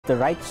the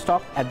right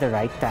stock at the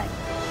right time.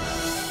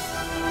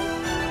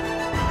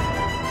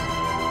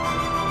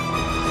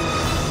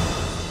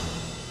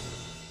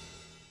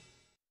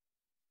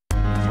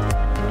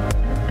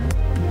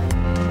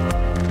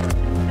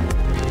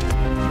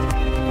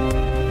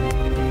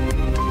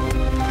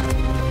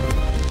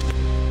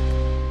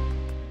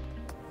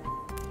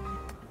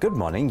 Good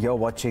morning, you're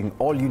watching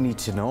All You Need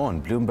to Know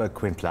on Bloomberg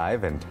Quint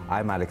Live, and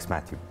I'm Alex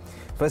Matthew.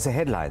 First, the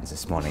headlines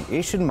this morning.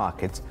 Asian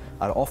markets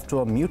are off to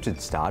a muted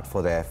start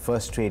for their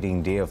first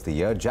trading day of the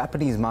year.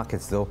 Japanese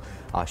markets, though,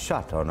 are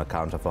shut on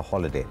account of a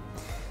holiday.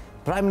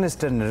 Prime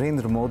Minister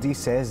Narendra Modi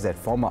says that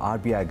former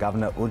RBI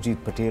Governor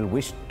Urjit Patel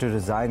wished to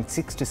resign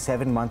 6 to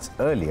 7 months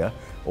earlier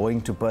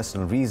owing to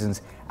personal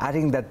reasons,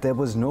 adding that there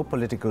was no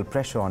political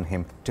pressure on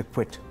him to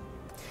quit.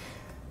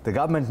 The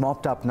government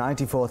mopped up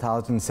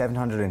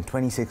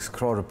 94,726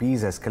 crore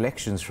rupees as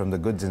collections from the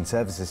goods and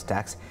services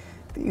tax.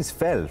 These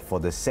fell for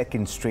the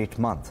second straight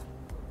month.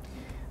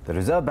 The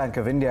Reserve Bank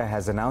of India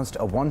has announced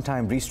a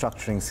one-time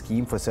restructuring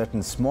scheme for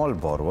certain small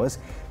borrowers.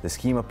 The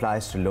scheme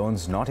applies to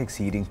loans not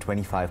exceeding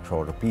 25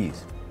 crore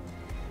rupees.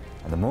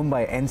 And the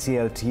Mumbai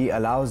NCLT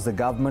allows the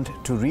government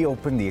to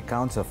reopen the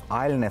accounts of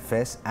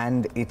IL&FS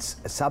and its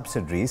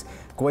subsidiaries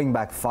going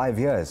back 5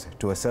 years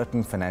to a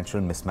certain financial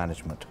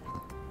mismanagement.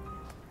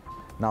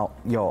 Now,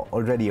 you're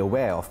already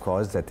aware, of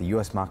course, that the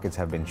US markets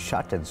have been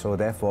shut, and so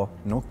therefore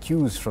no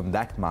cues from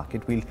that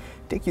market. We'll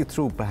take you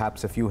through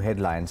perhaps a few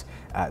headlines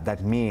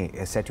that may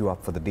set you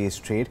up for the day's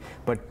trade.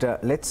 But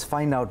let's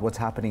find out what's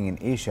happening in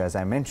Asia. As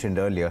I mentioned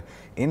earlier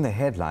in the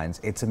headlines,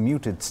 it's a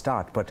muted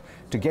start. But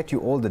to get you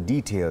all the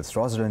details,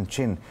 Rosalind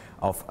Chin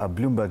of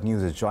Bloomberg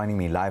News is joining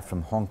me live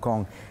from Hong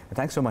Kong.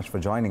 Thanks so much for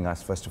joining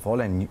us, first of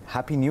all, and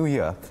Happy New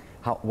Year.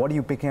 What are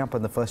you picking up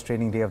on the first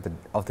trading day of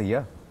the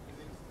year?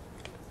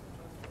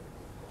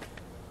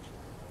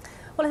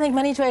 Well, I think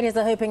many traders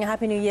are hoping a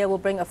Happy New Year will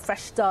bring a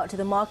fresh start to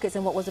the markets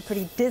in what was a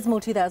pretty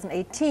dismal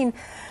 2018.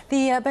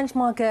 The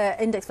benchmark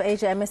index for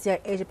Asia,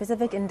 MSCI Asia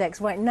Pacific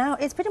Index, right now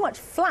is pretty much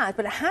flat,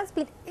 but it has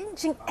been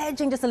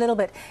edging just a little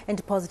bit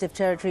into positive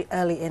territory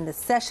early in the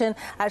session.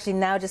 Actually,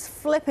 now just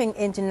flipping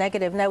into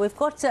negative. Now, we've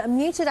got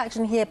muted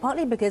action here,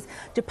 partly because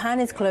Japan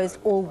is closed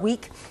all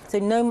week, so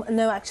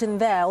no action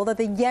there. Although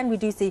the yen, we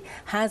do see,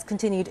 has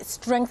continued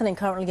strengthening,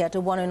 currently at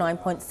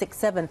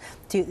 109.67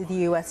 to the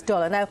US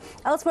dollar. Now,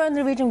 elsewhere in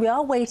the region, we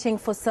are waiting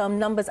for some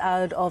numbers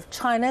out of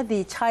China,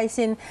 the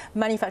Caixin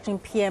manufacturing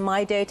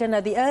PMI data. Now,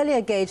 the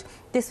earlier gauge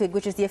this week,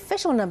 which is the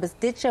official numbers,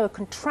 did show a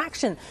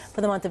contraction for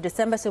the month of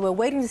December. So we're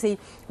waiting to see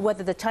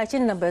whether the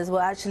Caixin numbers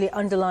will actually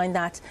underline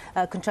that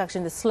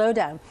contraction, the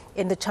slowdown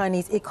in the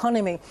Chinese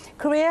economy.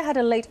 Korea had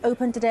a late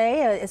open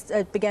today.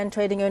 It began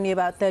trading only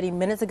about 30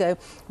 minutes ago.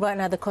 Right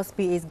now, the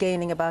Kospi is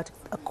gaining about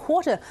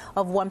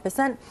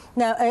 0.25%.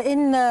 Now,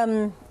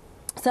 in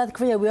South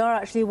Korea, we are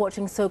actually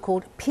watching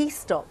so-called peace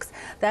stocks.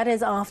 That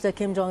is after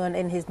Kim Jong-un,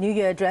 in his New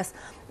Year address,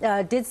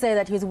 did say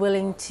that he was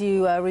willing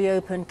to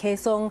reopen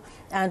Kaesong,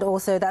 and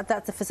also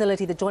that's a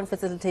facility, the joint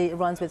facility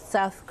runs with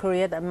South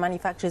Korea that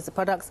manufactures the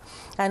products,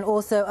 and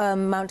also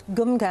Mount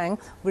Gumgang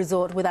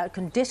resort without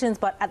conditions.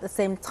 But at the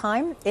same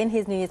time, in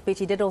his New Year speech,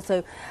 he did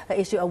also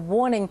issue a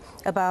warning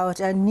about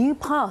a new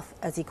path,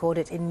 as he called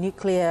it, in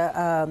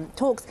nuclear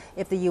talks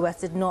if the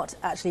US did not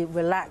actually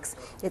relax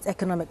its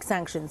economic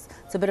sanctions.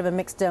 So a bit of a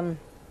mixed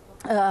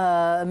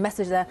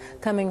message there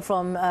coming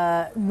from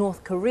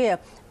North Korea,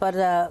 but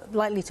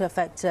likely to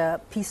affect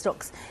peace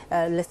stocks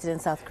listed in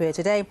South Korea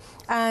today.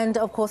 And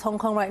of course, Hong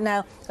Kong right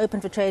now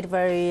open for trade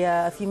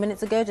a few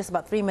minutes ago, just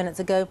about 3 minutes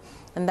ago,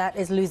 and that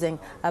is losing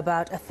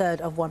about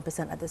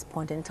 1/3% at this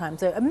point in time.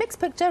 So a mixed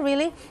picture,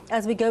 really,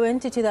 as we go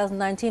into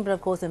 2019. But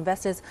of course,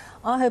 investors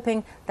are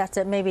hoping that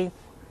maybe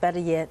better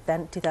year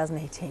than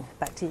 2018.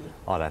 Back to you.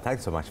 All right,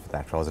 thanks so much for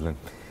that, Rosalind.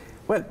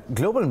 Well,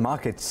 global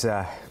markets,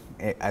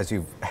 as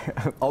you've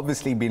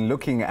obviously been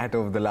looking at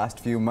over the last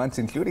few months,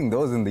 including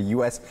those in the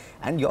US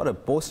and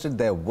Europe, posted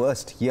their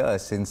worst year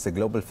since the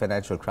global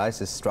financial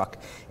crisis struck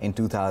in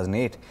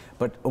 2008.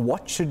 But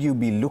what should you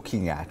be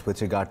looking at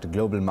with regard to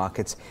global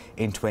markets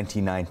in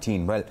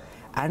 2019? Well,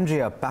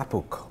 Andrea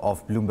Papuk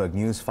of Bloomberg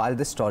News filed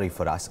this story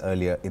for us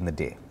earlier in the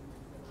day.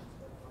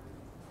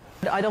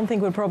 I don't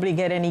think we'll probably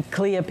get any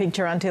clear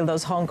picture until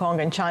those Hong Kong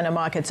and China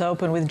markets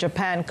open, with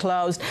Japan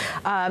closed.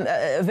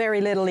 Very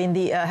little in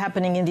the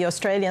happening in the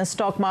Australian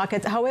stock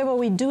market. However,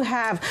 we do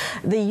have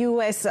the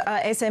US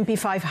S&P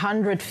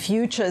 500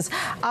 futures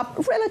up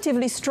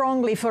relatively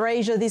strongly for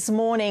Asia this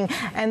morning,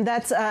 and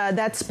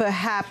that's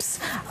perhaps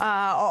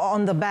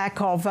on the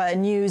back of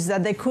news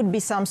that there could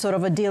be some sort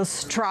of a deal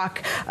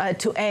struck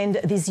to end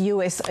this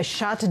US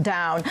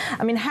shutdown.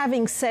 I mean,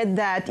 having said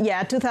that,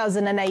 yeah,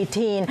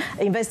 2018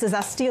 investors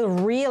are still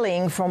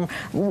reeling from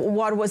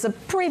what was a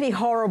pretty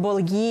horrible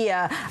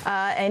year,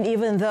 and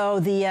even though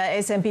the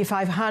S&P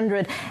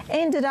 500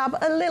 ended up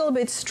a little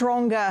bit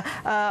stronger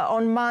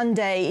on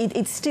Monday,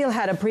 it still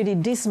had a pretty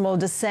dismal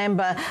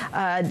December,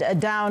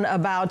 down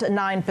about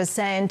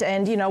 9%.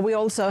 And, you know, we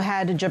also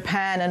had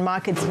Japan and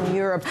markets in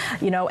Europe,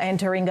 you know,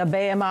 entering a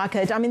bear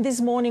market. I mean,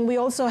 this morning we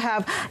also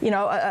have, you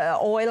know,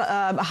 oil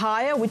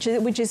higher, which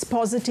is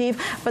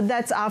positive, but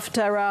that's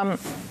after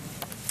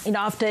you know,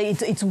 after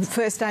its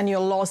first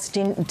annual loss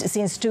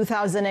since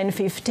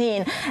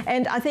 2015,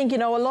 and I think, you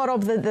know, a lot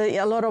of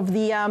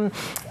the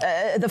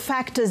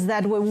factors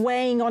that were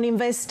weighing on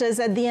investors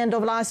at the end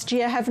of last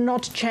year have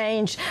not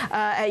changed.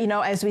 You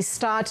know, as we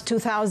start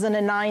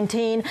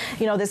 2019,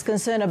 you know, there's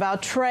concern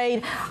about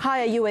trade,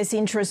 higher U.S.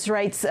 interest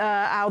rates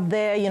out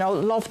there, you know,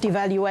 lofty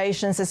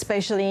valuations,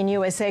 especially in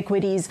U.S.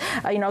 equities,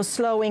 you know,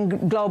 slowing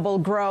global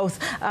growth,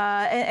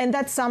 and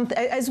that's something,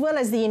 as well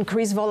as the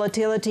increased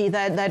volatility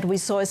that we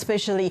saw,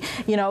 especially,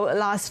 you know,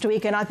 last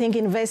week. And I think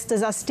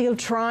investors are still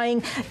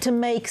trying to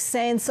make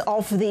sense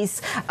of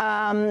this,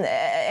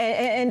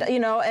 and you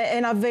know,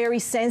 and are very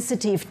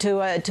sensitive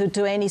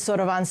to any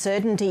sort of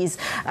uncertainties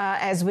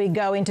as we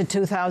go into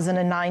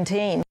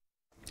 2019.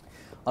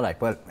 All right,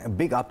 well, a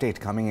big update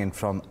coming in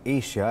from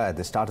Asia. At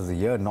the start of the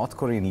year, North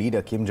Korean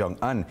leader Kim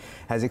Jong-un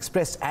has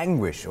expressed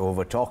anguish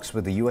over talks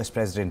with the US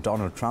President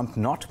Donald Trump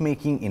not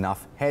making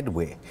enough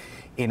headway.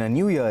 In a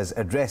New Year's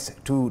address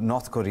to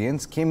North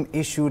Koreans, Kim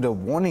issued a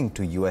warning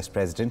to US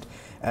President,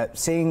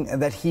 saying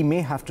that he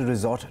may have to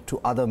resort to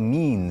other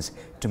means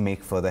to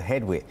make further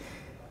headway.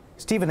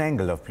 Stephen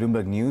Engel of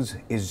Bloomberg News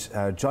is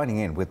joining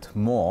in with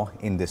more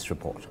in this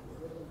report.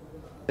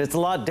 It's a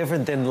lot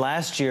different than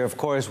last year, of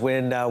course,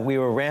 when we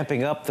were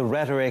ramping up the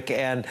rhetoric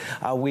and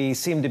we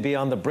seemed to be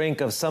on the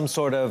brink of some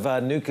sort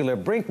of nuclear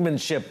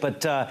brinkmanship,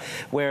 but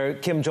where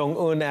Kim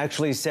Jong-un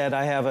actually said,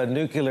 "I have a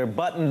nuclear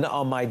button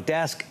on my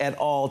desk at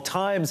all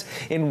times,"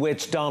 in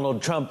which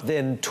Donald Trump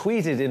then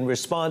tweeted in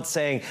response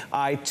saying,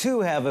 "I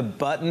too have a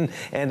button,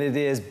 and it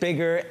is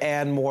bigger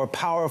and more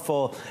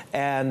powerful,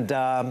 and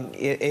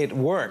it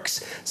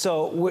works."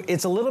 So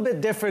it's a little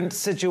bit different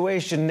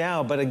situation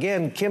now, but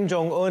again, Kim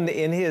Jong-un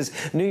in his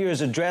New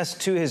Year's address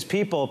to his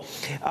people,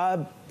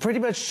 pretty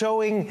much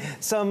showing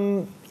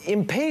some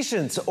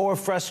impatience or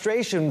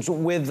frustrations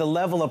with the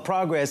level of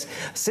progress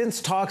since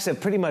talks have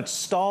pretty much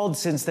stalled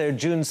since their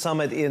June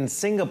summit in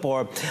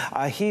Singapore.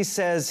 He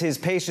says his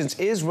patience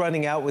is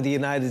running out with the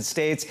United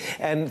States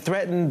and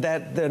threatened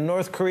that the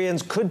North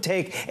Koreans could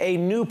take a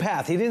new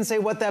path. He didn't say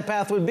what that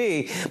path would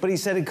be, but he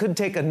said it could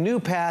take a new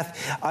path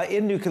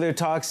in nuclear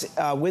talks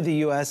with the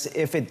U.S.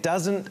 if it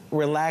doesn't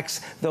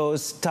relax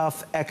those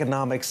tough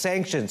economic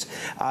sanctions.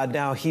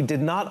 Now, he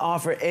did not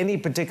offer any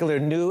particular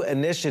new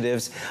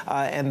initiatives,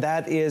 and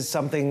that is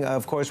something,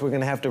 of course, we're going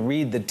to have to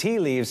read the tea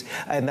leaves,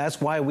 and that's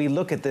why we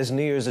look at this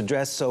New Year's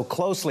address so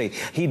closely.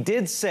 He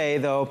did say,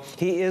 though,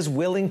 he is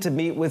willing to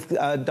meet with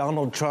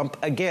Donald Trump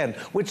again,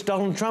 which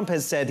Donald Trump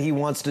has said he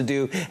wants to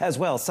do as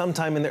well,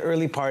 sometime in the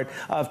early part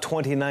of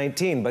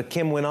 2019. But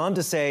Kim went on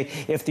to say,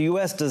 if the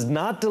U.S. does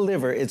not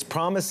deliver its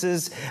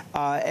promises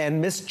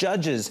and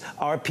misjudges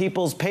our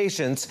people's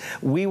patience,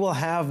 we will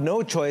have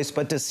no choice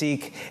but to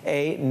seek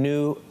a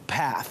new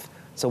path.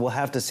 So we'll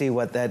have to see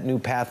what that new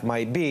path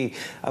might be.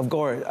 Of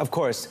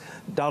course,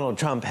 Donald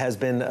Trump has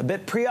been a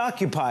bit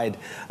preoccupied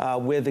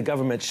with the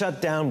government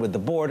shutdown, with the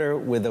border,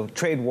 with the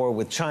trade war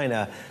with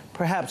China.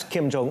 Perhaps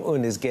Kim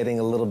Jong-un is getting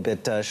a little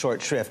bit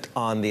short shrift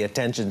on the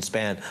attention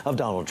span of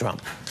Donald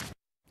Trump.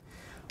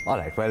 All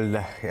right,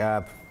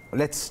 well,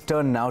 let's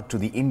turn now to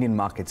the Indian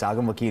markets.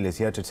 Agam Vakil is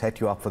here to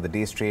set you up for the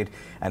day's trade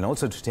and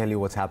also to tell you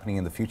what's happening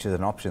in the futures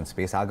and options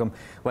space. Agam,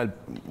 well,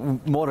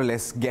 more or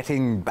less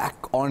getting back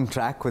on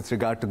track with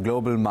regard to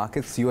global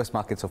markets. US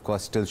markets, of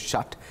course, still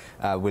shut,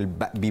 will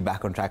be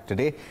back on track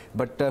today.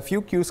 But a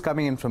few cues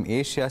coming in from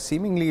Asia,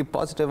 seemingly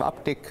positive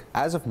uptick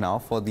as of now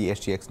for the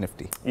SGX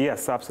Nifty.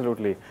 Yes,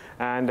 absolutely.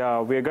 And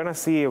we're going to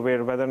see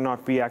whether or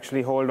not we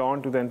actually hold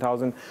on to the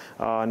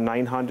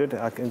 10,900,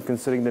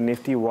 considering the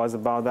Nifty was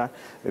about that.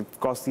 Of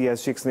course, the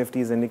SGX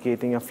Nifty is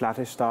indicating a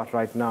flattish start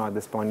right now at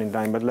this point in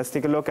time. But let's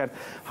take a look at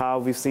how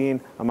we've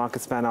seen a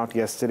market span out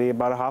yesterday.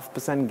 About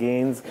 0.5%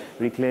 gains,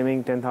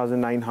 reclaiming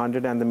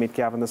 10,900, and the mid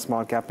cap and the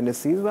small cap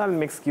indices. Well,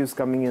 mixed cues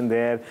coming in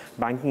there.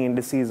 Banking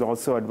indices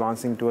also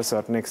advancing to a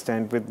certain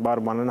extent with about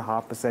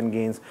 1.5%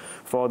 gains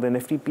for the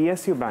Nifty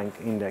PSU Bank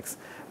Index.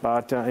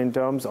 But in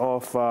terms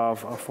of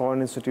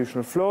foreign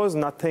institutional flows,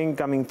 nothing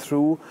coming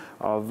through.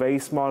 Very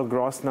small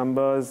gross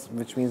numbers,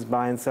 which means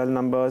buy and sell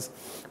numbers.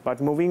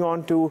 But moving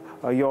on to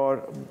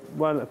your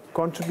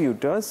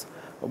contributors,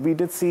 we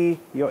did see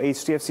your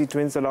HDFC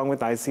Twins along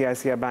with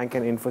ICICI Bank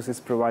and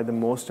Infosys provide the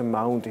most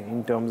amount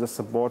in terms of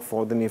support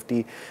for the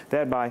Nifty,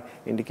 thereby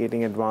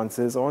indicating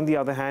advances. On the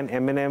other hand,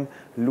 M&M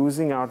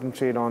losing out in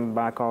trade on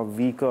back of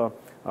weaker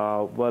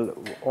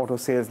auto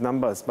sales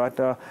numbers.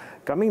 But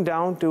coming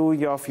down to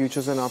your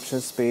futures and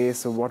options space,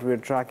 so what we're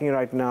tracking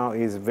right now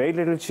is very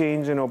little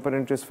change in open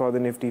interest for the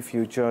Nifty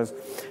futures.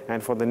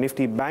 And for the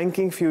Nifty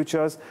banking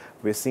futures,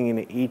 we're seeing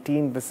an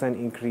 18%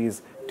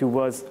 increase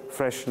towards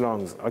fresh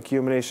longs.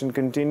 Accumulation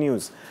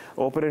continues.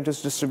 Open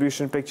interest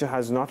distribution picture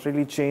has not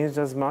really changed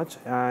as much,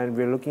 and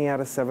we're looking at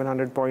a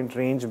 700-point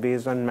range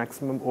based on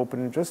maximum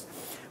open interest,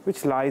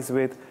 which lies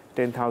with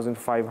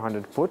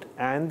 10,500 put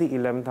and the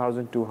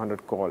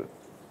 11,200 call.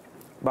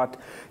 But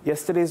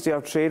yesterday's day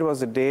of trade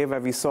was a day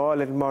where we saw a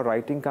little more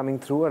writing coming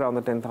through around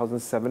the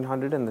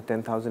 10,700 and the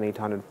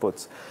 10,800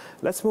 puts.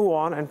 Let's move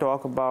on and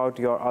talk about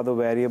your other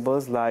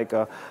variables, like,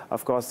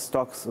 of course,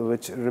 stocks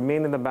which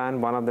remain in the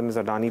band. One of them is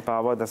Adani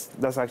Power.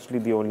 That's actually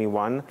the only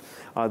one.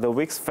 The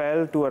VIX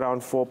fell to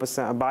around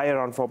 4%, by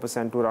around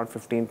 4% to around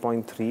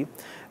 15.3.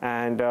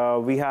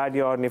 And we had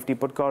your Nifty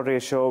put call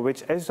ratio,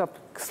 which edged up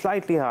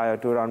slightly higher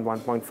to around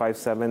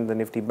 1.57. The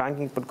Nifty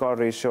banking put call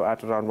ratio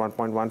at around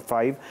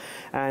 1.15.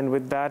 And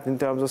with that, in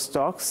terms of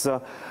stocks,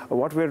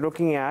 what we're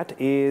looking at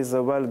is,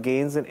 well,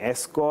 gains in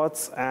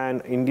Escorts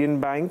and Indian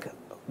Bank,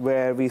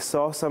 where we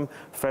saw some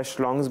fresh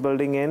longs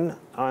building in.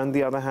 On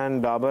the other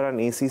hand, Dabur and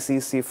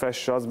ACC see fresh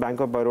shorts. Bank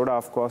of Baroda,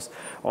 of course,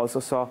 also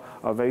saw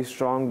a very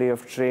strong day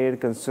of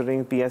trade,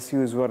 considering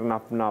PSUs were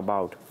up and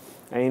about.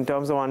 And in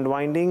terms of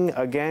unwinding,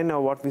 again,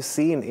 what we've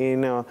seen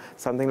in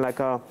something like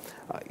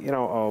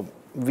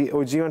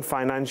OG1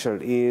 Financial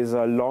is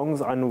longs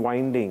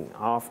unwinding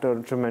after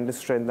a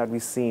tremendous trend that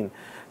we've seen.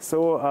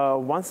 So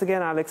once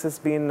again, Alex, has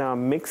been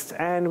mixed,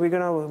 and we're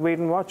going to wait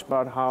and watch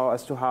about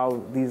as to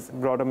how these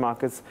broader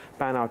markets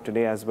pan out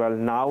today as well,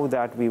 now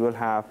that we will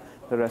have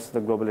the rest of the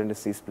global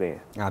indices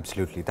play.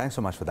 Absolutely. Thanks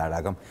so much for that,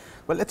 Agam.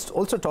 Well, let's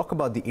also talk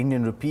about the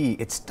Indian rupee.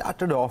 It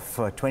started off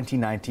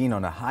 2019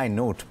 on a high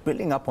note,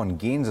 building up on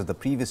gains of the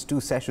previous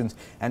two sessions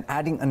and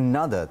adding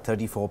another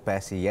 34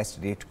 paise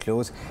yesterday to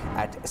close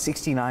at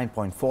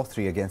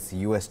 69.43 against the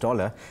US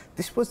dollar.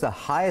 This was the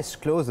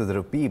highest close of the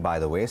rupee, by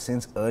the way,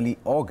 since early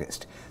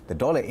August. The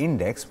dollar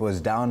index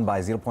was down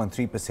by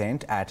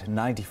 0.3% at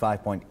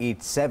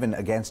 95.87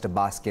 against a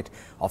basket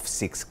of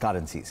 6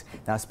 currencies.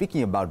 Now,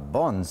 speaking about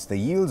bonds, the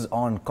yields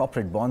on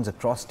corporate bonds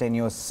across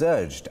tenures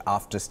surged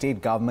after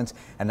state governments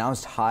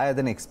announced higher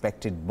than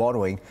expected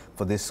borrowing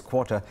for this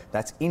quarter.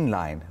 That's in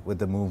line with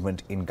the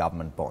movement in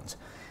government bonds.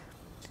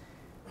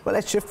 Well,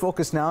 let's shift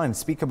focus now and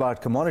speak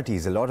about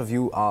commodities. A lot of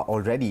you are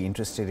already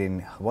interested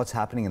in what's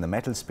happening in the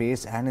metal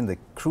space and in the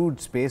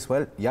crude space.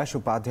 Well, Yash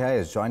Upadhyay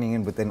is joining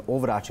in with an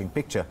overarching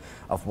picture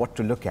of what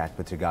to look at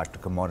with regard to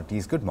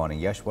commodities. Good morning,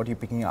 Yash. What are you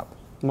picking up?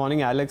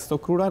 Morning, Alex. So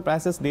crude oil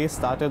prices, they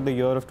started the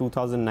year of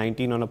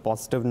 2019 on a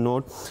positive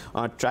note,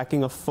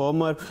 tracking a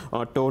firmer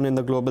tone in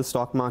the global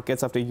stock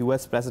markets after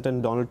US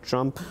President Donald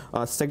Trump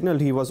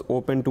signaled he was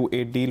open to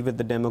a deal with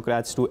the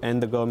Democrats to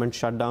end the government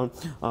shutdown.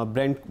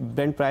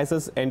 Brent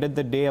prices ended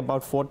the day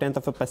about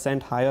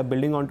 0.4% higher,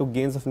 building on to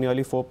gains of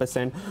nearly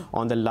 4%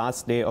 on the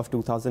last day of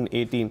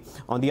 2018.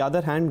 On the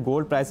other hand,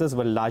 gold prices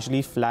were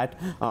largely flat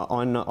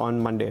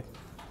on Monday.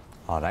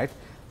 All right.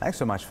 Thanks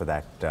so much for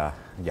that,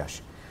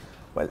 Yash.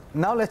 Well,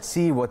 now let's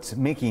see what's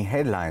making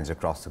headlines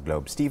across the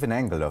globe. Stephen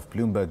Engel of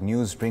Bloomberg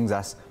News brings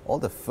us all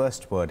the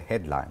first word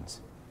headlines.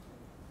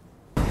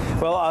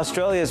 Well,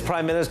 Australia's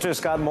Prime Minister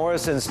Scott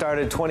Morrison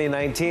started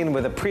 2019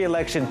 with a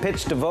pre-election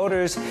pitch to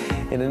voters.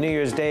 In a New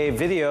Year's Day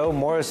video,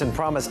 Morrison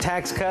promised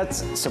tax cuts,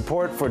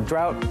 support for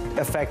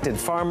drought-affected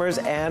farmers,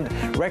 and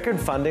record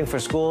funding for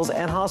schools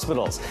and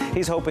hospitals.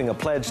 He's hoping a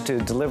pledge to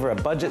deliver a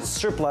budget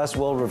surplus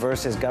will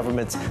reverse his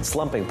government's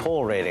slumping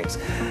poll ratings.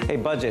 A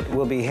budget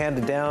will be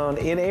handed down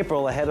in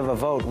April ahead of a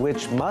vote,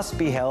 which must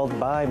be held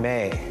by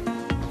May.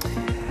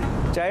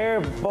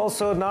 Jair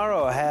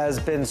Bolsonaro has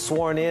been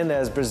sworn in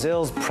as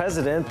Brazil's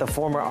president. The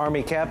former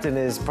army captain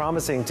is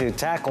promising to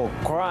tackle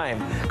crime,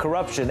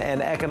 corruption,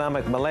 and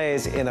economic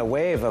malaise in a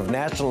wave of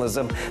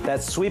nationalism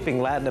that's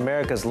sweeping Latin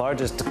America's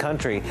largest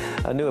country.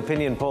 A new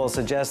opinion poll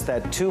suggests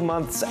that 2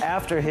 months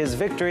after his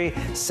victory,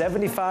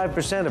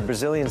 75% of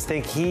Brazilians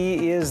think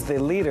he is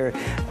the leader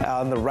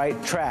on the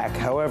right track.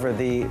 However,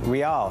 the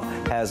Real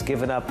has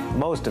given up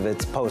most of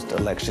its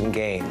post-election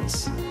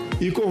gains.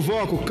 We have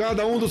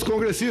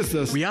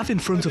in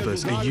front of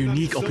us a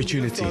unique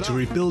opportunity to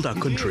rebuild our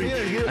country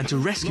and to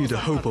rescue the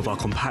hope of our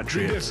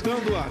compatriots.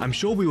 I'm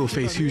sure we will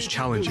face huge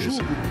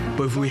challenges,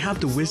 but if we have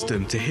the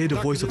wisdom to hear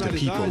the voice of the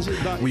people,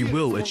 we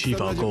will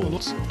achieve our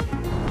goals.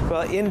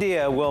 Well,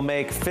 India will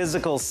make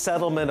physical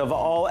settlement of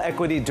all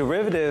equity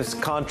derivatives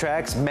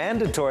contracts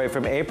mandatory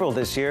from April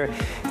this year.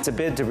 It's a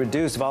bid to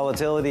reduce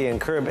volatility and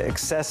curb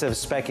excessive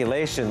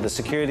speculation. The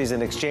Securities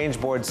and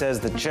Exchange Board says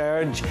the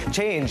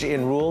change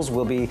in rules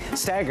will be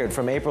staggered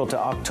from April to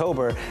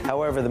October.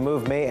 However, the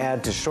move may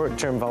add to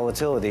short-term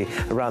volatility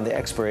around the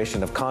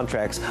expiration of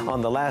contracts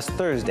on the last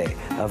Thursday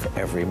of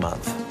every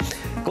month.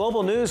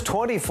 Global news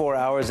 24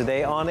 hours a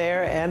day on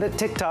air and at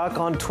TikTok,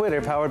 on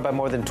Twitter, powered by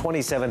more than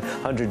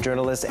 2,700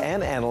 journalists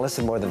and analysts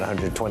in more than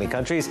 120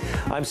 countries.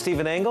 I'm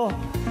Stephen Engel.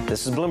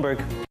 This is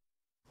Bloomberg.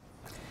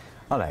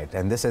 All right,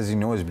 and this, as you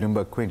know, is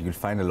Bloomberg Quint. You'll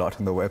find a lot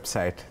on the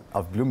website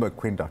of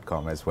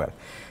BloombergQuint.com as well.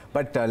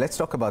 But let's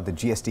talk about the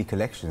GST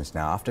collections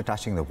now. After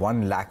touching the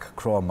 1 lakh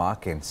crore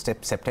mark in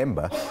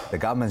September, the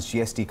government's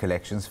GST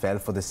collections fell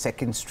for the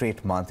second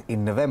straight month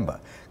in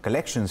November.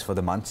 Collections for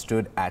the month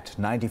stood at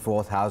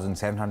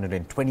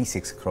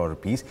 94,726 crore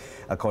rupees,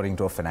 according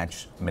to a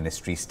finance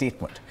ministry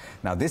statement.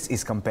 Now, this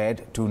is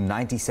compared to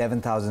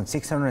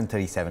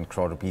 97,637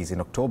 crore rupees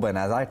in October, and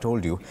as I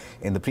told you,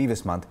 in the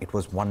previous month, it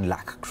was 1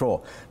 lakh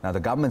crore. Now, the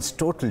government's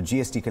total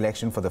GST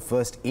collection for the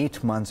first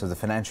 8 months of the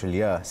financial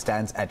year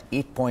stands at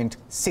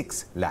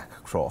 8.6 lakh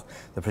crore.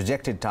 The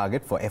projected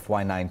target for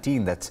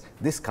FY19, that's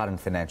this current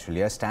financial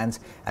year, stands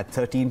at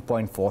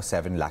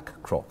 13.47 lakh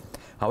crore.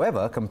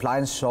 However,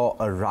 compliance saw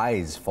a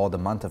rise for the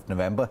month of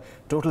November.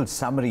 Total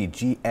summary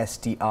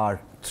GSTR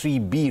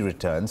 3B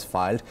returns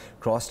filed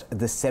crossed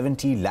the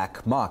 70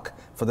 lakh mark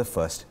for the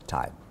first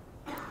time.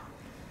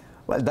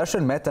 Well,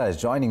 Darshan Mehta is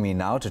joining me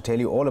now to tell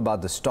you all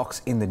about the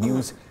stocks in the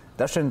news.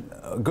 Darshan,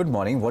 good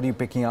morning. What are you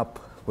picking up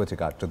with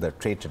regard to the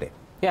trade today?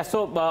 Yeah,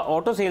 so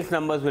auto sales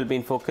numbers will be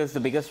in focus. The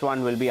biggest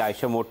one will be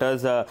Eicher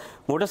Motors.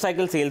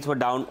 Motorcycle sales were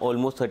down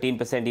almost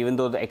 13%, even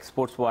though the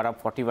exports were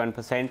up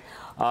 41%.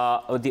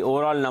 The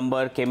overall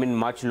number came in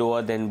much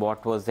lower than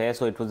what was there,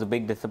 so it was a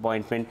big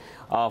disappointment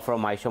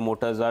from Eicher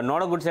Motors.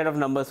 Not a good set of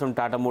numbers from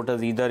Tata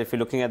Motors either. If you're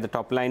looking at the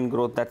top line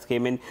growth that's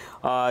came in,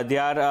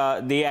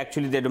 their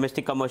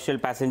domestic commercial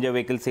passenger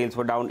vehicle sales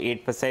were down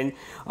 8%.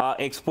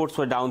 Exports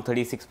were down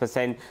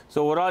 36%.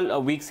 So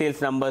overall, weak sales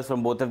numbers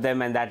from both of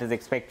them, and that is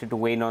expected to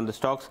weigh on the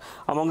stock.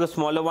 Among the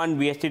smaller one,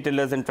 VST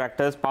tillers and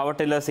tractors, power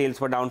tiller sales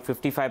were down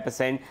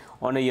 55%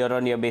 on a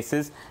year-on-year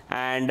basis,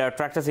 and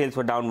tractor sales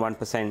were down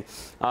 1%.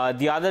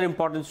 The other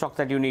important stock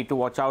that you need to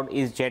watch out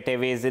is Jet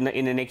Airways. In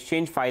an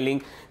exchange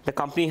filing, the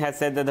company has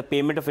said that the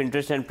payment of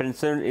interest and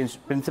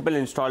principal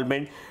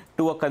installment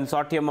to a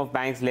consortium of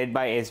banks led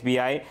by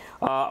SBI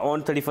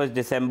on 31st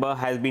December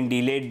has been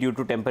delayed due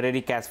to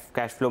temporary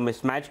cash flow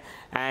mismatch,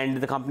 and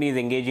the company is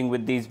engaging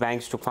with these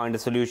banks to find a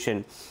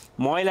solution.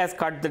 MOIL has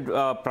cut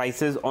the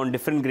prices on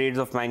different grades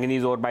of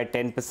manganese ore by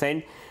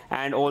 10%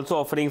 and also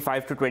offering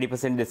 5 to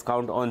 20%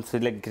 discount on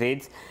select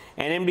grades.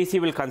 NMDC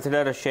will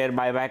consider a share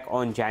buyback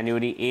on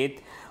January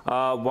 8th.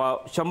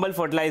 Chambal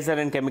Fertilizer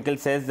and Chemical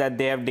says that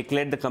they have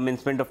declared the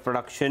commencement of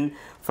production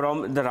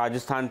from the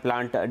Rajasthan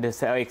plant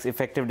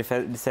effective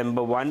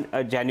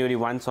January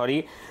 1.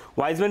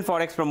 Wiseman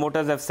Forex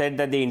promoters have said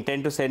that they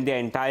intend to sell their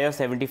entire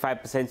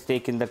 75%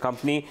 stake in the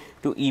company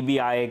to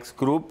EBIX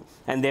Group,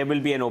 and there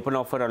will be an open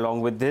offer along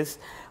with this.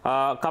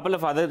 A couple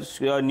of other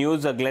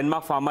news.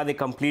 Glenmark Pharma, they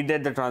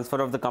completed the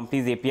transfer of the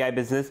company's API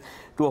business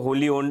to a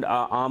wholly owned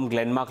arm,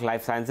 Glenmark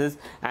Life Sciences.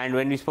 And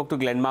when we spoke to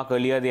Glenmark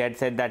earlier, they had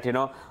said that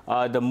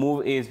the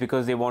move is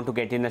because they want to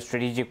get in a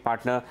strategic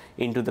partner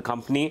into the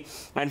company.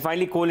 And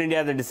finally, Coal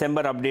India, the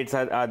December updates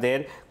are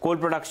there. Coal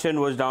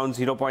production was down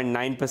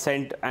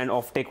 0.9% and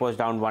offtake was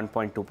down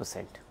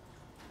 1.2%.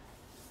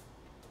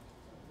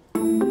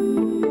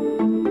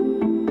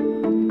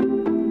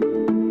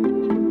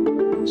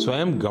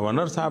 स्वयं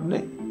governor साहब ने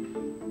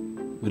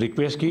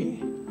request की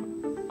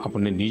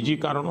अपने निजी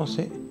कारणों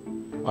से,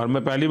 और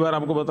मैं पहली बार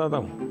आपको बताता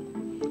हूं,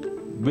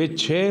 वे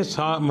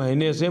 6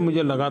 महीने से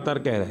मुझे लगातार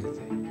कह रहे थे,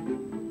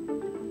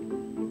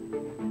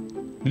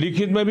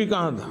 लिखित में भी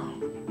कहा था,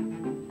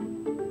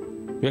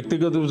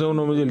 व्यक्तिगत रूप से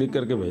उन्होंने मुझे लिख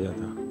करके भेजा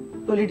था।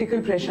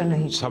 पॉलिटिकल प्रेशर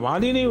नहीं,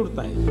 सवाल ही नहीं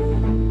उठता है।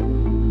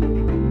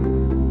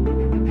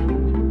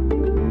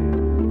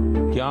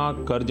 क्या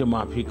कर्ज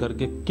माफी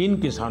करके किन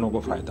किसानों को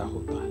फायदा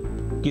होता है,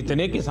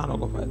 कितने किसानों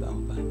को फायदा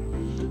होता है?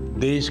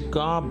 देश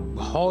का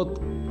बहुत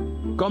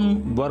कम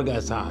वर्ग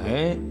ऐसा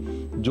है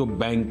जो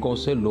बैंकों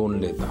से लोन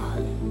लेता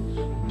है।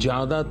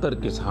 ज्यादातर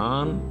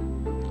किसान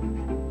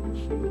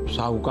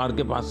साहूकार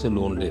के पास से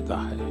लोन लेता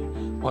है,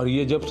 और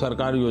ये जब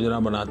सरकार योजना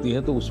बनाती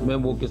है तो उसमें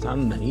वो किसान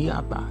नहीं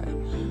आता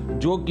है।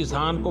 जो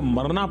किसान को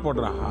मरना पड़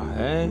रहा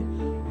है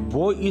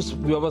वो इस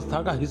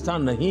व्यवस्था का हिस्सा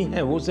नहीं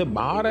है, वो उससे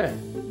बाहर है,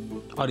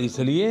 और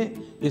इसलिए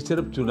ये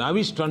सिर्फ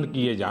चुनावी स्टंट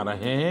किए जा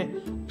रहे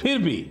हैं। फिर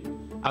भी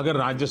अगर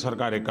राज्य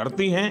सरकारें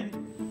करती हैं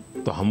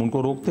तो हम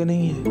उनको रोकते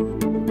नहीं हैं।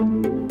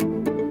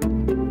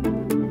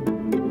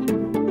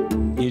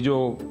 ये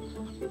जो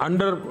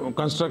अंडर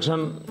कंस्ट्रक्शन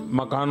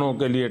मकानों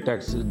के लिए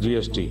टैक्स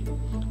जीएसटी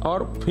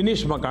और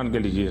फिनिश मकान के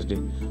लिए जीएसटी,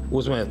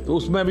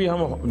 उसमें भी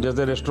हम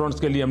जैसे रेस्टोरेंट्स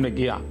के लिए हमने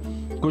किया,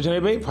 कुछ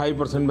नहीं भाई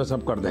 5% में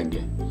सब कर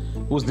देंगे,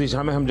 उस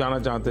दिशा में हम जाना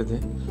चाहते थे।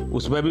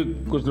 उसमें भी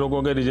कुछ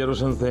लोगों के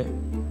रिजर्वेशन थे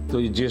तो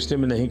ये जीएसटी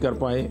में नहीं कर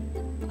पाए।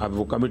 अब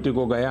वो कमेटी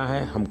को गया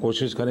है, हम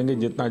कोशिश करेंगे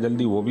जितना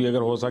जल्दी वो भी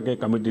अगर हो सके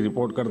कमेटी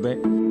रिपोर्ट कर दे।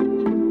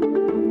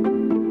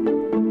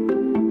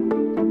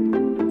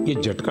 ये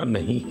झटका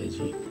नहीं है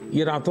जी,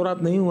 ये रातों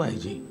रात नहीं हुआ है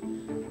जी,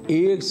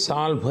 1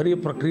 साल भर ये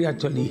प्रक्रिया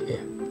चली है,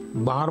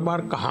 बार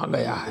बार कहा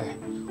गया है,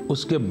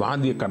 उसके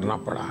बाद ये करना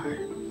पड़ा है,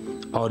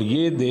 और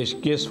ये देश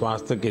के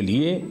स्वास्थ्य के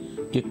लिए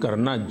ये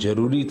करना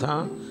जरूरी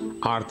था,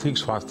 आर्थिक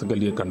स्वास्थ्य के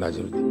लिए करना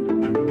जरूरी था।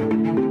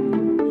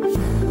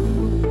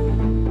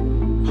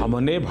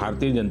 हमने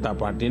भारतीय जनता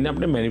पार्टी ने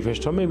अपने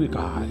मैनिफेस्टो में भी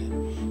कहा है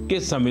कि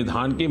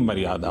संविधान की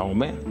मर्यादाओं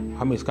में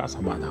हम इसका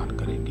समाधान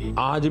करेंगे।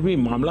 आज भी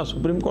मामला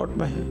सुप्रीम कोर्ट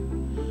में है।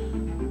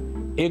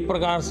 एक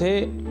प्रकार से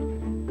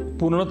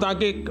पूर्णता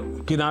के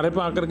किनारे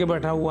पर आकर के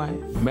बैठा हुआ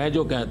है। मैं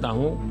जो कहता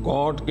हूं,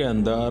 कोर्ट के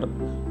अंदर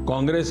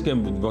कांग्रेस के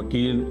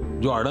वकील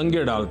जो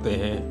अड़ंगे डालते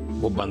हैं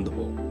वो बंद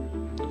हो,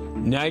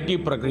 न्याय की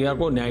प्रक्रिया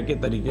को न्याय के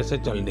तरीके से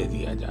चलने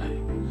दिया जाए,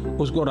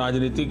 उसको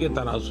राजनीति के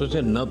तराजू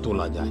से न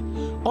तोला जाए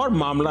और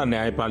मामला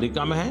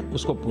न्यायपालिका में है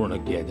उसको पूर्ण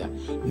किया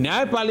जाए।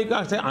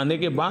 न्यायपालिका से आने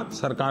के बाद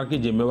सरकार की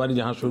जिम्मेवारी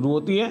जहां शुरू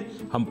होती है,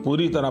 हम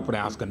पूरी तरह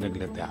प्रयास करने के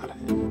लिए तैयार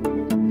हैं।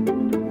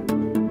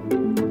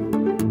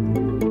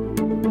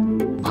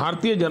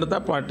 भारतीय जनता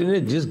पार्टी ने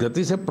जिस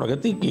गति से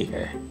प्रगति की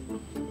है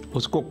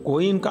उसको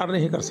कोई इनकार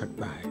नहीं कर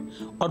सकता है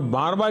और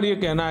बार बार ये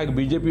कहना है कि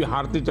बीजेपी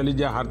हारती चली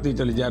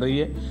जा रही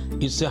है,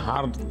 इससे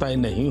हार तय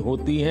नहीं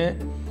होती है।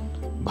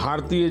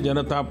 भारतीय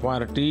जनता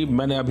पार्टी,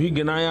 मैंने अभी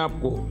गिनाया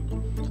आपको,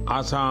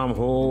 आसाम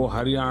हो,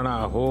 हरियाणा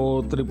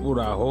हो,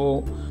 त्रिपुरा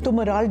हो, तो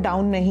मोरल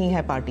डाउन नहीं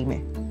है पार्टी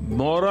में?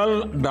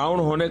 मोरल डाउन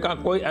होने का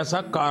कोई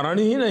ऐसा कारण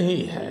ही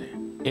नहीं है।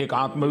 एक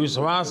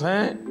आत्मविश्वास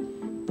है,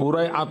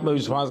 पूरे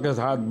आत्मविश्वास के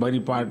साथ मेरी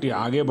पार्टी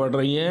आगे बढ़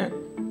रही है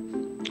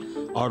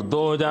और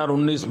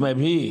 2019 में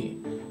भी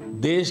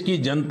देश की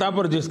जनता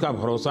पर जिसका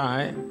भरोसा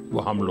है वो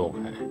हम लोग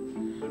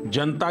हैं।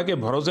 जनता के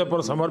भरोसे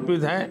पर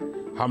समर्पित है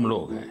हम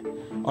लोग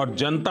हैं और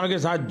जनता के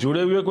साथ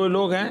जुड़े हुए कोई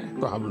लोग हैं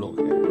तो हम लोग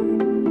हैं।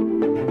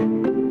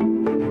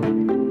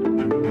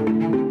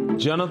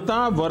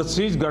 जनता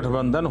वर्सेस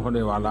गठबंधन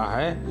होने वाला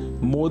है।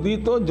 मोदी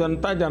तो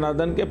जनता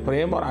जनार्दन के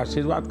प्रेम और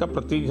आशीर्वाद का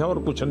प्रतीक है और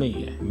कुछ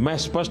नहीं है। मैं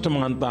स्पष्ट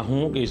मानता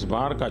हूं कि इस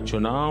बार का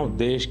चुनाव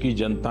देश की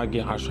जनता की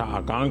आशा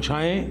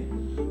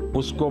आकांक्षाएं,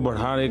 उसको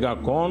बढ़ाएगा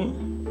कौन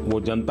वो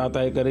जनता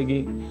तय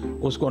करेगी,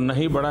 उसको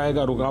नहीं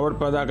बढ़ाएगा, रुकावट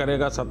पैदा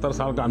करेगा, 70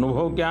 साल का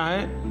अनुभव क्या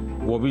है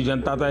वो भी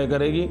जनता तय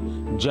करेगी।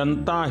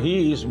 जनता ही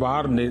इस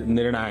बार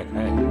निर्णायक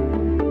है।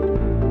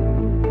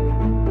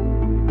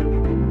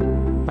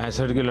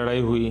 65 की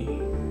लड़ाई हुई,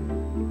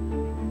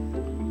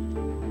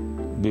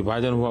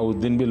 विभाजन हुआ, उस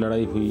दिन भी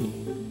लड़ाई हुई,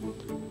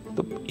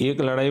 तो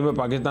एक लड़ाई में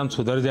पाकिस्तान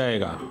सुधर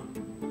जाएगा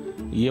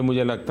ये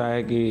मुझे लगता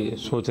है कि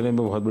सोचने में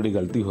बहुत बड़ी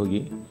गलती होगी।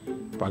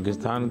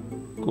 पाकिस्तान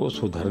को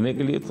सुधरने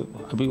के लिए तो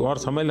अभी और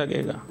समय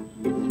लगेगा।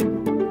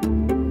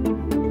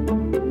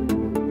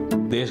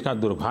 देश का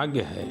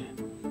दुर्भाग्य है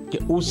कि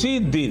उसी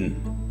दिन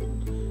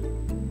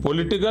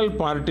पॉलिटिकल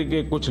पार्टी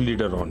के कुछ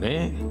लीडरों ने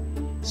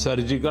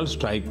सर्जिकल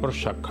स्ट्राइक पर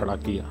शक खड़ा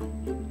किया।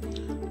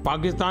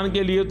 पाकिस्तान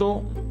के लिए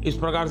तो इस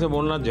प्रकार से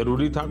बोलना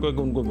जरूरी था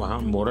क्योंकि उनको वहां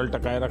मोरल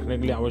टकाए रखने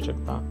के लिए आवश्यक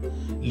था,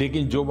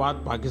 लेकिन जो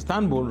बात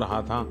पाकिस्तान बोल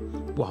रहा था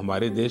वो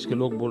हमारे देश के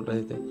लोग बोल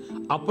रहे थे।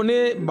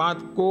 अपने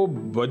बात को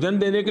वजन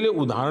देने के लिए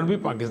उदाहरण भी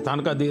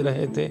पाकिस्तान का दे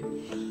रहे थे।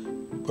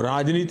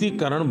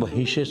 राजनीतिकरण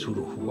वहीं से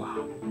शुरू हुआ।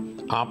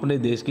 आपने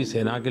देश की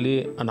सेना के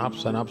लिए अनाप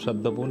शनाप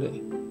शब्द बोले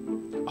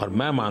और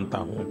मैं मानता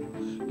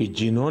हूं कि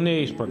जिन्होंने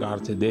इस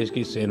प्रकार से देश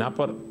की सेना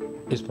पर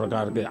इस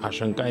प्रकार के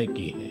आशंकाएं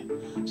की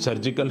हैं,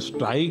 सर्जिकल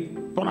स्ट्राइक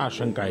पर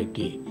आशंकाएं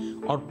की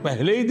और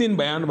पहले ही दिन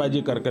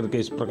बयानबाजी कर करके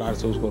इस प्रकार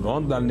से उसको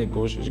रौंद डालने की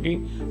कोशिश की,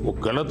 वो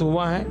गलत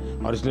हुआ है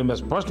और इसलिए मैं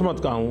स्पष्ट मत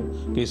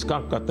कहूं कि इसका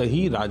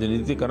कतई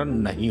राजनीतिकरण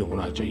नहीं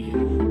होना चाहिए।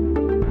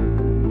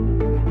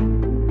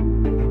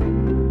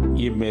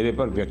 ये मेरे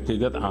पर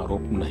व्यक्तिगत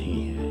आरोप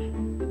नहीं है,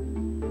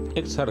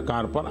 एक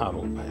सरकार पर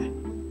आरोप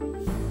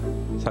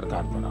है।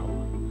 सरकार पर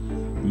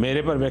आरोप,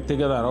 मेरे पर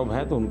व्यक्तिगत आरोप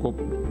है तो उनको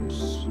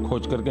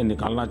खोज करके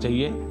निकालना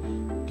चाहिए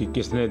कि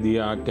किसने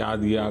दिया, क्या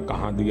दिया,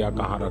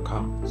 कहाँ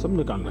रखा, सब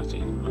निकालना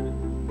चाहिए।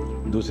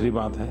 दूसरी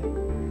बात है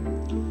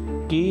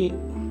कि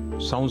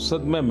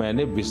संसद में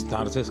मैंने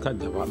विस्तार से इसका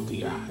जवाब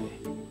दिया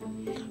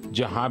है।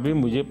 जहां भी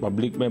मुझे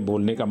पब्लिक में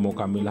बोलने का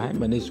मौका मिला है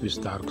मैंने इस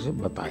विस्तार से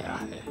बताया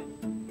है।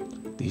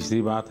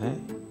 तीसरी बात है,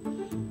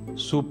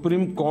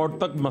 सुप्रीम कोर्ट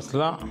तक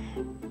मसला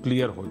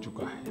क्लियर हो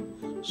चुका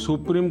है।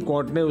 सुप्रीम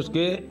कोर्ट ने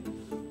उसके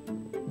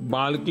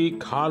बाल की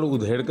खाल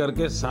उधेड़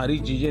करके सारी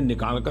चीजें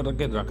निकाल कर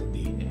रख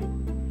दी है।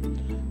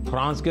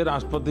 फ्रांस के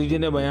राष्ट्रपति जी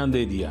ने बयान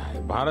दे दिया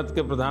है, भारत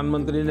के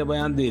प्रधानमंत्री ने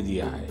बयान दे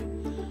दिया है।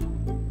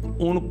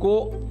 उनको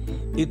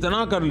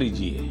इतना कर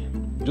लीजिए,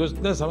 जो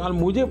इतने सवाल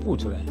मुझे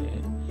पूछ रहे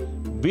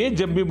हैं, वे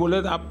जब भी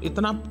बोले तो आप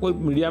इतना कोई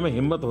मीडिया में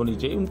हिम्मत होनी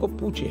चाहिए, उनको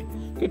पूछे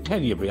कि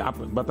ठहरिए भाई, आप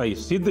बताइए,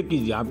 सिद्ध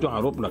कीजिए, आप जो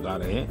आरोप लगा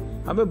रहे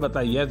हैं हमें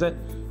बताइए, ऐसे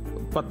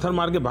पत्थर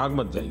मार के भाग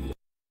मत जाइए।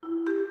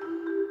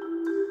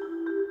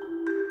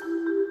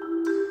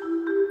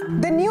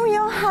 The new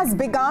year has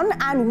begun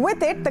and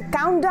with it the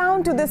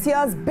countdown to this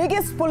year's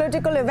biggest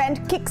political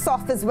event kicks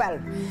off as well.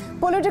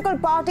 Political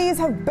parties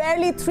have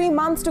barely 3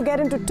 months to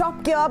get into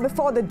top gear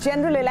before the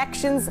general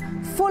elections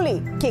fully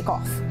kick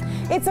off.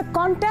 It's a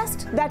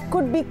contest that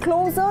could be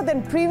closer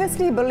than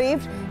previously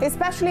believed,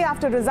 especially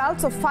after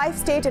results of 5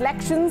 state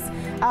elections,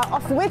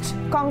 of which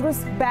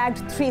Congress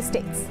bagged 3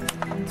 states.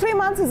 3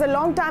 months is a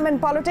long time in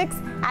politics,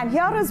 and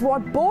here is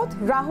what both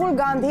Rahul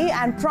Gandhi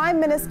and Prime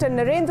Minister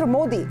Narendra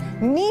Modi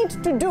need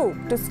to do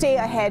to stay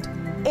ahead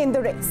in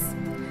the race.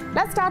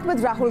 Let's start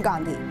with Rahul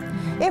Gandhi.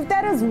 If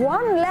there is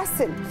one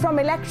lesson from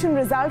election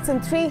results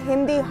in 3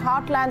 Hindi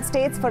heartland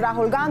states for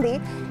Rahul Gandhi,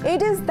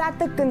 it is that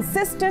the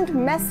consistent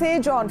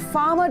message on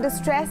farmer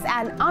distress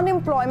and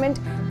unemployment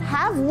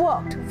have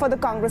worked for the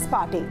Congress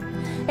party.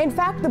 In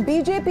fact, the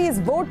BJP's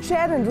vote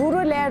share in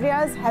rural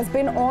areas has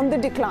been on the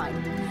decline.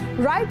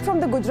 Right from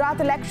the Gujarat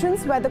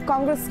elections, where the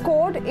Congress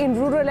scored in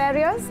rural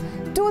areas,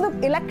 to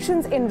the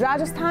elections in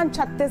Rajasthan,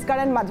 Chhattisgarh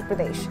and Madhya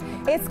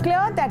Pradesh, it's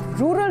clear that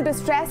rural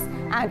distress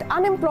and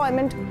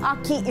unemployment are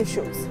key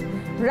issues.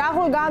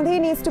 Rahul Gandhi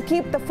needs to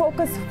keep the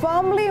focus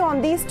firmly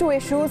on these 2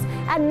 issues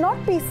and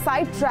not be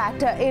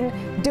sidetracked in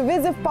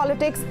divisive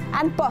politics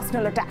and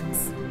personal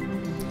attacks.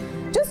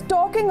 Just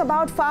talking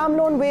about farm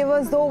loan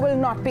waivers, though, will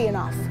not be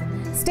enough.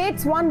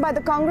 States won by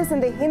the Congress in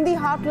the Hindi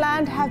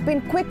heartland have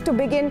been quick to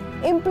begin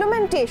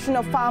implementation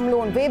of farm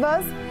loan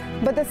waivers,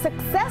 but the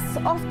success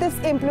of this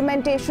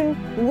implementation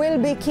will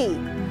be key.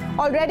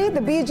 Already, the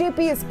BJP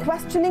is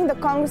questioning the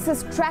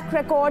Congress's track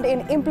record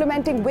in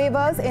implementing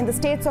waivers in the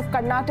states of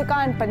Karnataka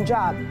and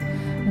Punjab.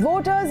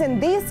 Voters in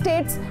these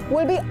states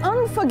will be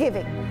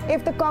unforgiving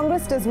if the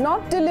Congress does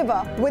not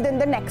deliver within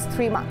the next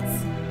 3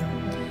 months.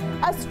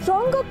 A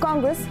stronger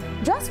Congress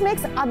just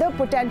makes other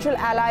potential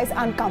allies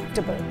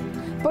uncomfortable.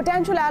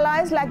 Potential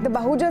allies like the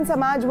Bahujan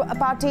Samaj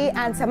Party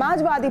and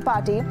Samajwadi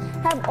Party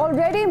have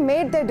already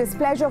made their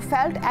displeasure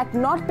felt at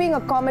not being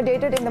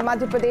accommodated in the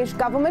Madhya Pradesh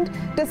government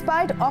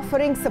despite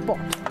offering support.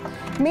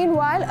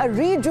 Meanwhile, a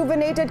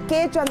rejuvenated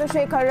K.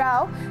 Chandrasekhar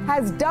Rao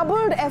has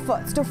doubled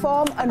efforts to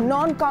form a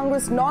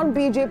non-Congress,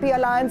 non-BJP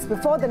alliance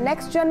before the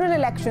next general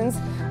elections,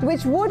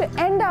 which would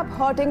end up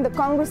hurting the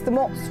Congress the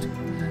most.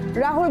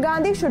 Rahul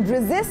Gandhi should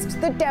resist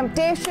the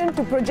temptation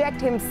to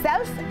project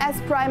himself as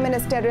prime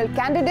ministerial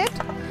candidate.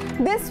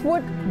 This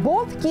would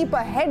both keep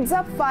a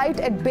heads-up fight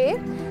at bay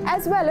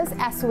as well as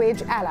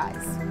assuage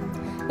allies.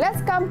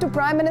 Let's come to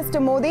Prime Minister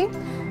Modi.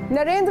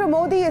 Narendra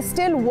Modi is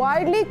still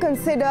widely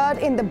considered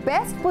in the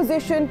best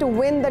position to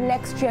win the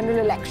next general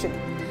election.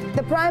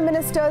 The Prime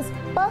Minister's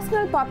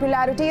personal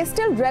popularity is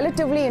still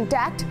relatively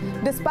intact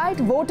despite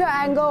voter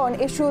anger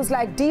on issues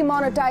like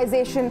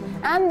demonetization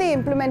and the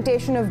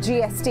implementation of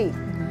GST.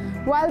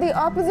 While the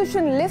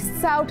opposition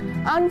lists out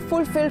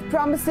unfulfilled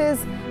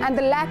promises and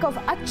the lack of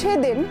Achhe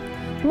Din,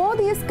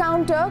 Modi's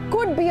counter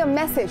could be a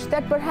message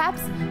that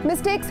perhaps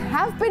mistakes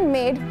have been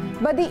made,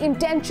 but the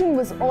intention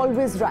was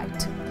always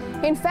right.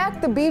 In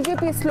fact, the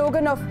BJP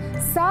slogan of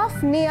Saaf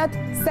Niyat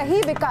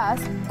Sahi Vikas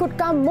could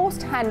come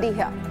most handy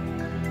here.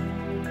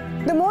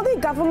 The Modi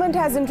government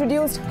has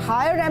introduced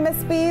higher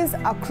MSPs,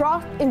 a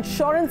crop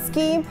insurance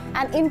scheme,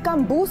 an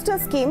income booster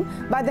scheme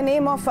by the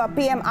name of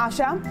PM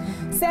Asha.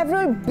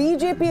 Several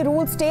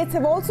BJP-ruled states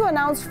have also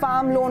announced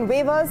farm loan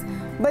waivers,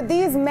 but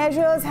these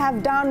measures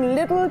have done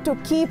little to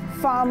keep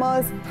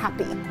farmers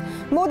happy.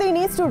 Modi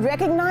needs to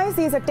recognize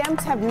these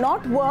attempts have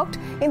not worked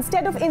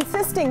instead of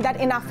insisting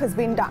that enough has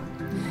been done.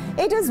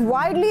 It is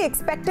widely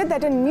expected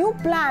that a new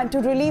plan to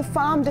relieve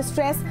farm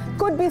distress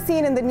could be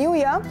seen in the new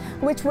year,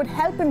 which would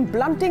help in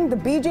blunting the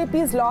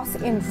BJP's loss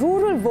in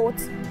rural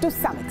votes to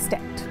some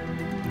extent.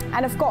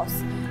 And of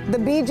course, the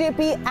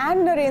BJP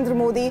and Narendra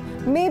Modi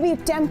may be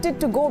tempted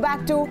to go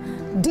back to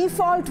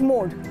default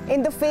mode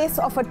in the face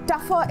of a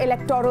tougher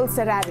electoral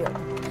scenario.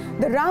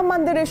 The Ram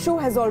Mandir issue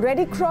has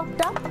already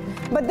cropped up,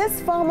 but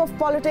this form of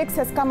politics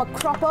has come a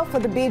cropper for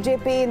the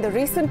BJP in the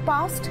recent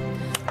past.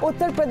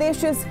 Uttar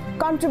Pradesh's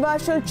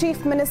controversial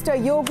Chief Minister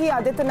Yogi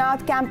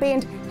Adityanath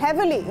campaigned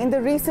heavily in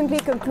the recently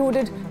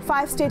concluded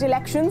 5-state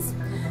elections.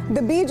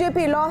 The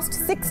BJP lost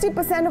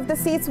 60% of the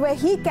seats where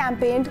he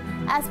campaigned,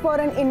 as per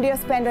an India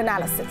Spend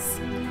analysis.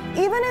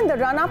 Even in the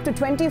run-up to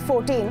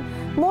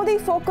 2014, Modi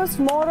focused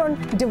more on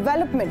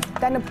development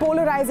than a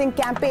polarizing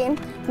campaign,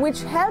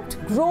 which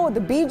helped grow the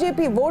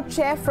BJP vote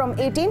share from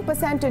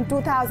 18% in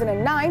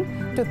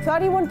 2009 to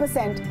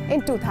 31%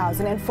 in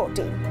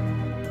 2014.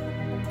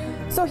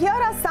 So here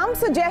are some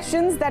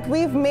suggestions that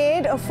we've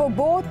made for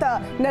both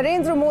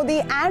Narendra Modi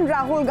and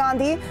Rahul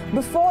Gandhi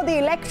before the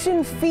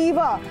election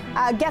fever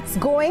gets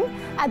going.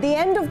 At the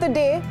end of the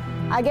day,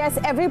 I guess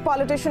every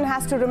politician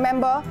has to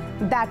remember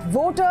that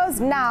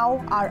voters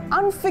now are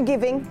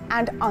unforgiving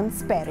and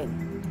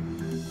unsparing.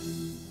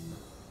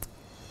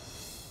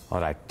 All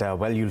right,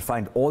 well, you'll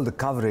find all the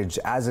coverage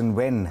as and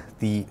when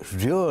the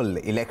real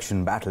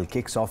election battle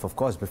kicks off. Of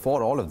course,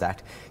 before all of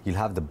that, you'll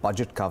have the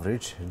budget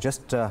coverage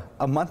just a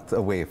month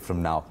away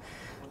from now.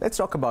 Let's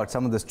talk about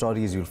some of the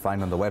stories you'll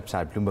find on the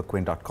website,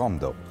 bloombergquint.com,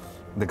 though.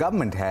 The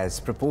government has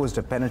proposed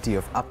a penalty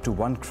of up to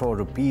 1 crore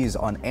rupees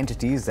on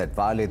entities that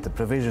violate the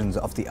provisions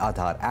of the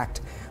Aadhaar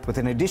Act, with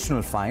an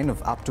additional fine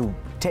of up to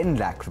 10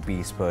 lakh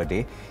rupees per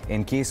day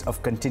in case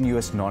of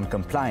continuous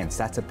non-compliance.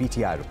 That's a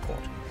PTI report.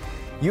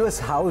 US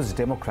House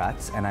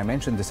Democrats, and I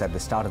mentioned this at the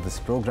start of this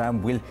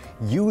program, will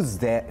use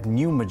their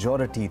new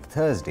majority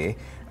Thursday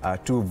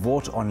to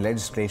vote on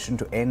legislation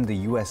to end the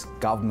US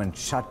government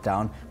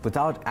shutdown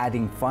without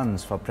adding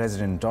funds for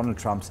President Donald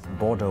Trump's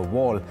border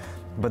wall.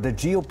 But the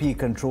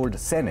GOP-controlled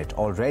Senate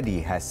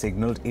already has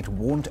signaled it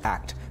won't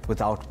act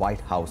without White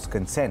House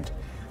consent.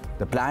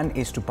 The plan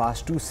is to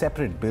pass 2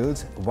 separate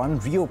bills, one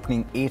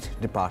reopening 8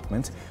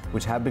 departments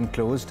which have been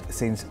closed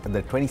since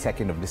the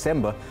 22nd of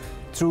December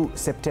through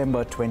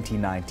September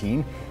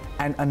 2019,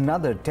 and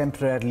another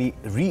temporarily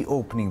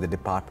reopening the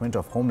Department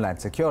of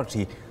Homeland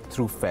Security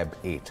through Feb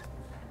 8.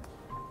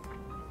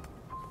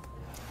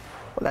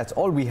 Well, that's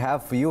all we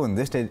have for you in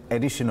this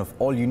edition of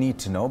All You Need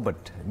to Know,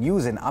 but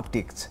news and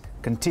updates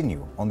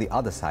continue on the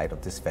other side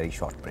of this very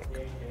short break.